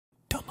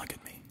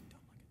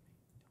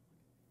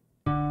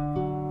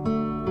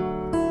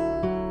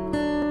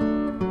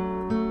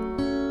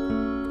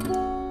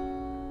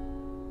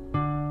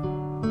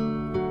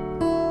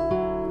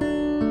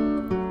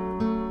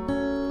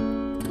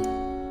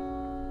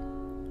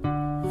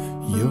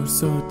You're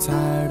so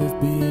tired of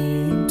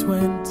being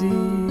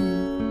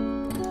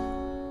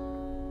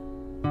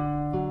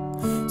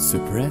 20,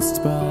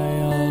 suppressed by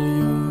all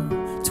your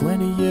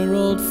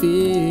 20-year-old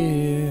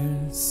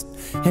fears.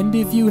 And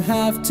if you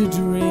have to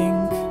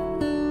drink,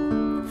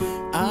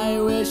 I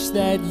wish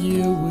that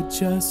you would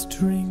just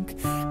drink.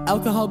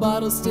 Alcohol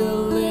bottles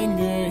still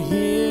linger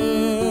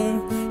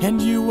here,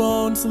 and you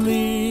won't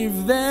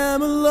leave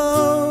them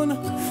alone.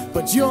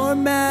 But you're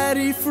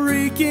Maddie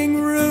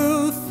freaking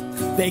Ruth,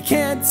 they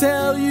can't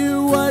tell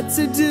you what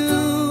to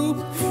do.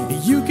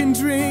 You can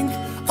drink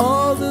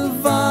all the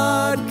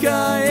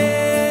vodka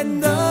in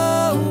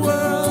the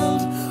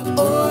world,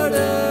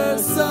 order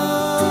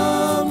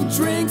some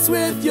drinks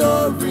with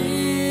your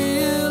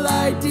real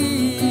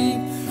ID,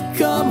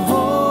 come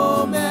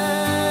home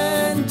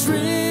and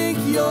drink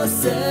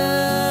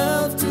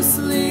yourself to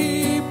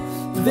sleep,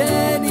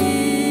 then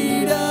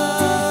eat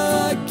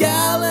a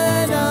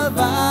gallon of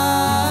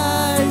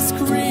ice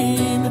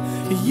cream.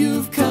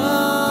 You've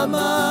come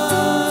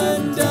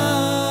undone.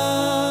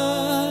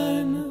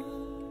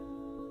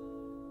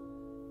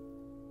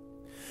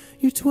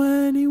 You're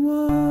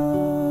 21.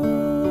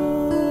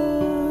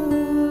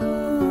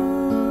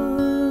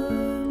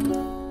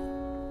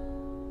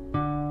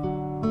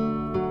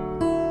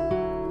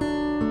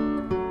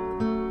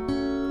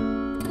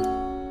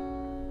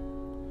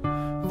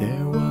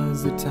 There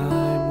was a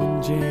time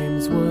when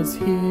James was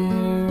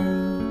here.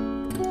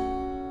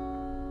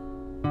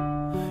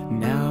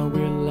 Now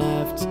we're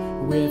left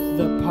with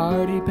the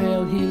party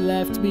pail he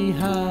left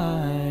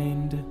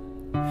behind.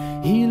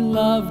 He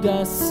loved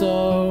us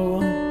so,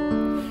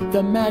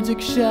 the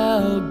magic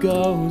shell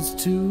goes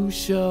to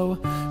show.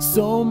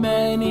 So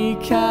many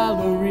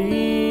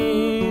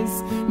calories,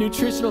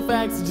 nutritional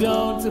facts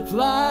don't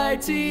apply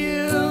to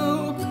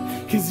you,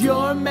 'cause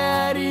you're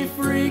Maddie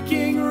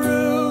freaking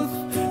Ruth,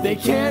 they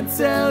can't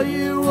tell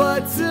you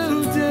what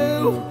to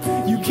do.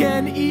 You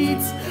can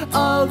eat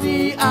all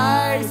the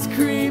ice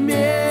cream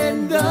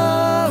in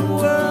the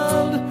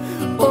world,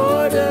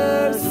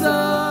 order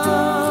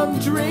some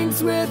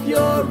drinks with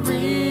your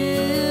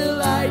real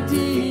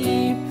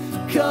ID,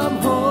 come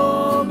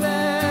home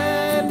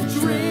and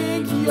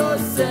drink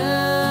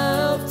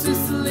yourself to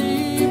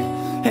sleep,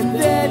 and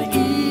then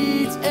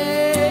eat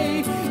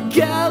a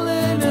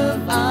gallon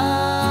of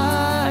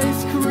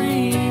ice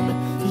cream.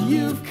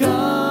 You've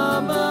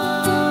come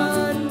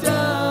undone.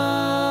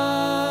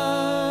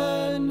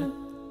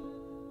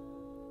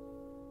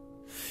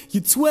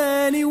 You're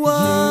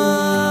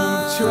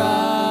 21. You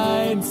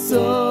tried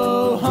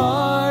so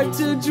hard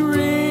to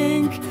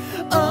drink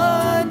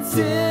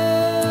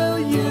until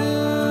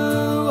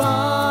you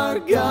are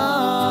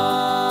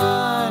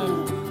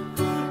gone,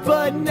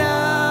 but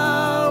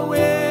now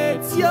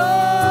it's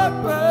your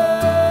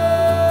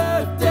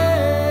birthday.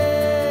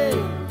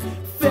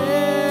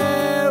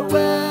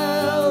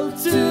 Farewell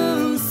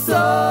to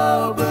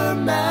sober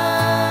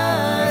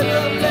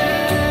Madeline.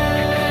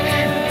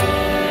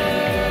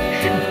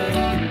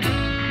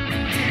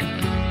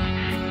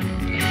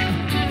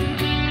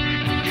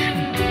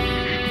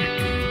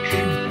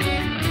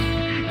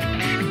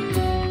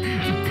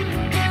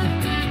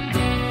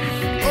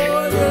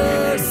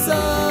 Order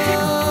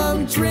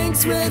some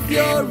drinks with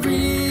your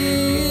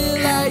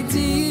real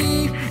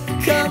ID,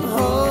 come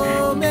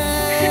home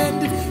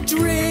and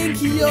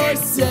drink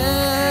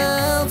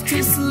yourself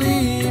to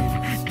sleep,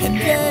 and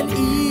then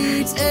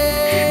eat a